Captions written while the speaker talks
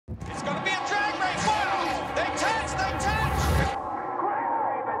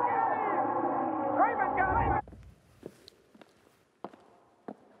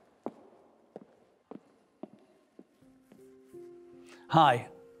Hi,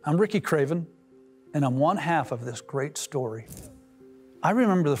 I'm Ricky Craven, and I'm one half of this great story. I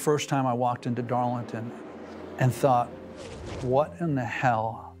remember the first time I walked into Darlington and thought, what in the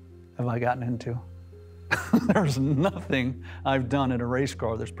hell have I gotten into? There's nothing I've done in a race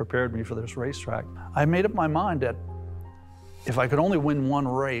car that's prepared me for this racetrack. I made up my mind that if I could only win one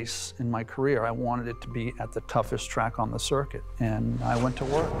race in my career, I wanted it to be at the toughest track on the circuit, and I went to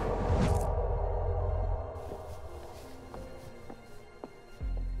work.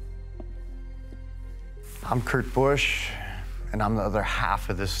 I'm Kurt Busch, and I'm the other half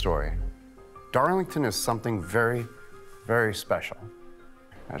of this story. Darlington is something very, very special.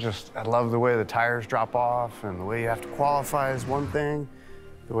 I love the way the tires drop off, and the way you have to qualify is one thing,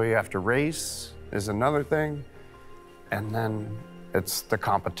 the way you have to race is another thing, and then it's the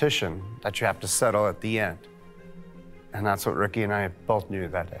competition that you have to settle at the end. And that's what Ricky and I both knew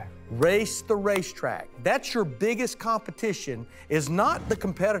that day. Race the racetrack. That's your biggest competition, is not the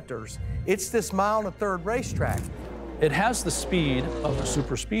competitors. It's this mile and a third racetrack. It has the speed of a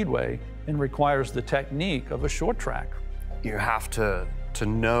super speedway and requires the technique of a short track. You have to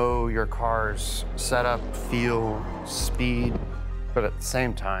know your car's setup, feel, speed, but at the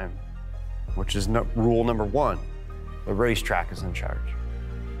same time, which is rule number one, the racetrack is in charge.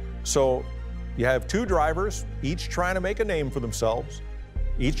 So you have two drivers, each trying to make a name for themselves,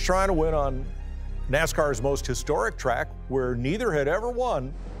 each trying to win on NASCAR's most historic track where neither had ever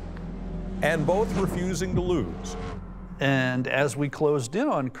won, and both refusing to lose. And as we closed in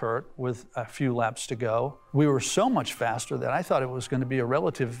on Kurt with a few laps to go, we were so much faster that I thought it was going to be a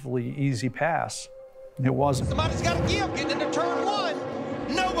relatively easy pass. It wasn't. Somebody's got to give, getting into turn one.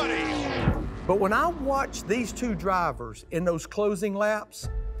 Nobody. But when I watched these two drivers in those closing laps,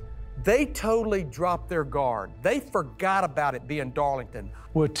 they totally dropped their guard. They forgot about it being Darlington.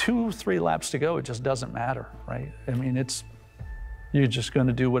 With 2-3 laps to go, it just doesn't matter, right? I mean, you're just going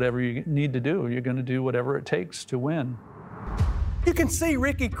to do whatever you need to do. You're going to do whatever it takes to win. You can see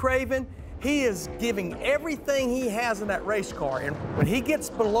Ricky Craven, he is giving everything he has in that race car. And when he gets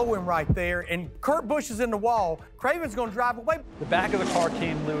below him right there and Kurt Busch is in the wall, Craven's going to drive away. The back of the car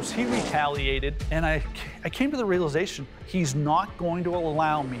came loose. He retaliated. And I came to the realization he's not going to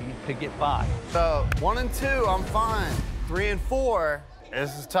allow me to get by. So 1 and 2, I'm fine. 3 and 4,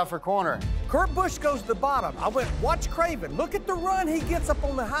 this is a tougher corner. Kurt Busch goes to the bottom. I went, watch Craven. Look at the run he gets up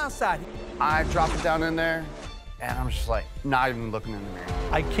on the high side. I dropped it down in there, and I'm just like, not even looking in the mirror.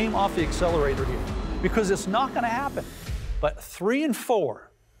 I came off the accelerator here because it's not going to happen. But 3 and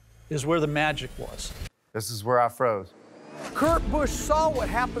 4 is where the magic was. This is where I froze. Kurt Busch saw what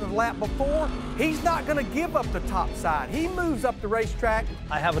happened the lap before. He's not going to give up the top side. He moves up the racetrack.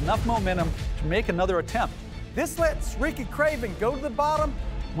 I have enough momentum to make another attempt. This lets Ricky Craven go to the bottom.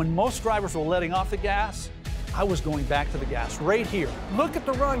 When most drivers were letting off the gas, I was going back to the gas right here. Look at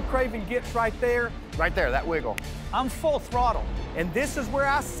the run Craven gets right there. Right there, that wiggle. I'm full throttle. And this is where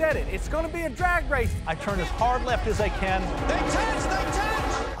I said it. It's going to be a drag race. I turn as hard left as I can. They touch, they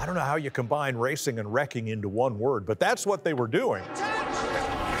touch. I don't know how you combine racing and wrecking into one word, but that's what they were doing. Touch.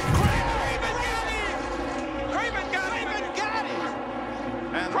 Craven got him.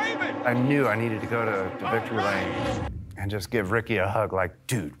 And Craven. I knew I needed to go to victory lane and just give Ricky a hug like,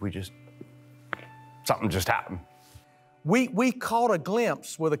 dude, something just happened. We caught a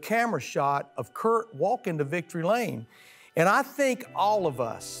glimpse with a camera shot of Kurt walking to victory lane. And I think all of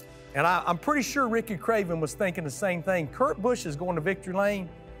us, and I'm pretty sure Ricky Craven was thinking the same thing, Kurt Busch is going to victory lane,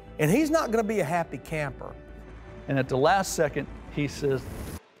 and he's not going to be a happy camper. And at the last second, he says,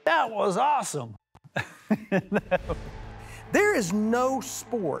 that was awesome. There is no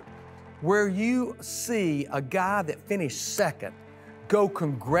sport where you see a guy that finished second go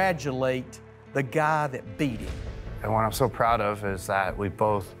congratulate the guy that beat him. And what I'm so proud of is that we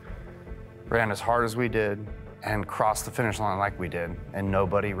both ran as hard as we did and crossed the finish line like we did, and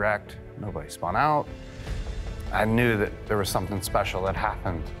nobody wrecked, nobody spun out. I knew that there was something special that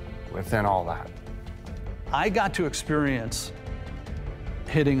happened within all that. I got to experience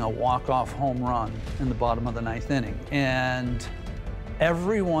hitting a walk-off home run in the bottom of the 9th inning, and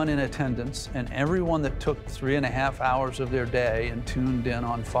everyone in attendance and everyone that took 3.5 hours of their day and tuned in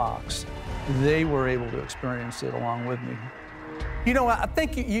on Fox, they were able to experience it along with me. You know, I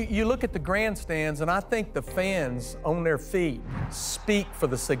think you look at the grandstands, and I think the fans on their feet speak for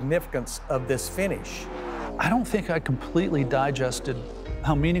the significance of this finish. I don't think I completely digested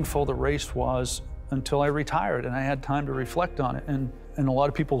how meaningful the race was until I retired, and I had time to reflect on it. And in a lot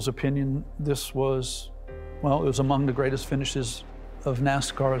of people's opinion, this was, well, it was among the greatest finishes of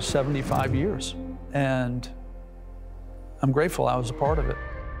NASCAR's 75 years. And I'm grateful I was a part of it.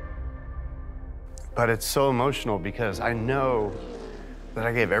 But it's so emotional because I know that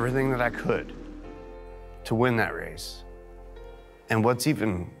I gave everything that I could to win that race. And what's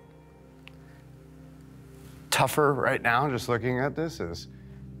even tougher right now, just looking at this, is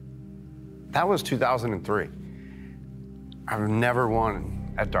that was 2003. I've never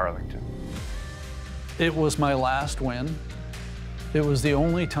won at Darlington. It was my last win. It was the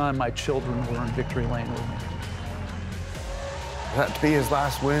only time my children were in victory lane with me. For that to be his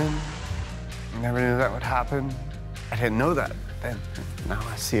last win, I never knew that would happen. I didn't know that then. Now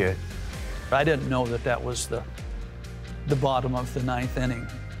I see it. I didn't know that that was the bottom of the ninth inning.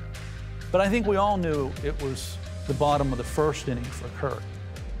 But I think we all knew it was the bottom of the first inning for Kurt.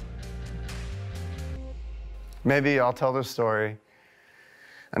 Maybe I'll tell this story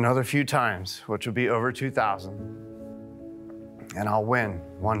another few times, which will be over 2,000, and I'll win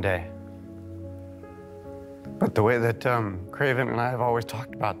one day. But the way that Craven and I have always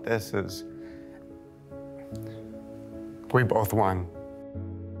talked about this is we both won.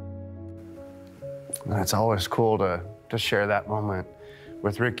 And it's always cool to share that moment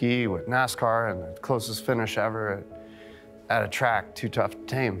with Ricky, with NASCAR, and the closest finish ever at a track too tough to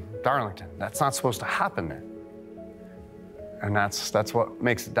tame, Darlington. That's not supposed to happen there. And that's what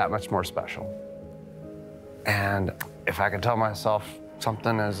makes it that much more special. And if I could tell myself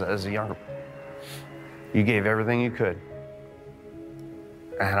something as a young, you gave everything you could.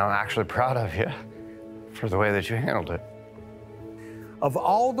 And I'm actually proud of you for the way that you handled it. Of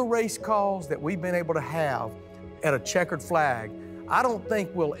all the race calls that we've been able to have at a checkered flag, I don't think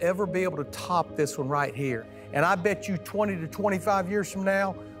we'll ever be able to top this one right here. And I bet you 20 to 25 years from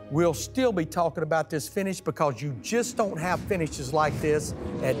now, we'll still be talking about this finish because you just don't have finishes like this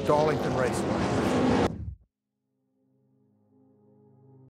at Darlington Raceway.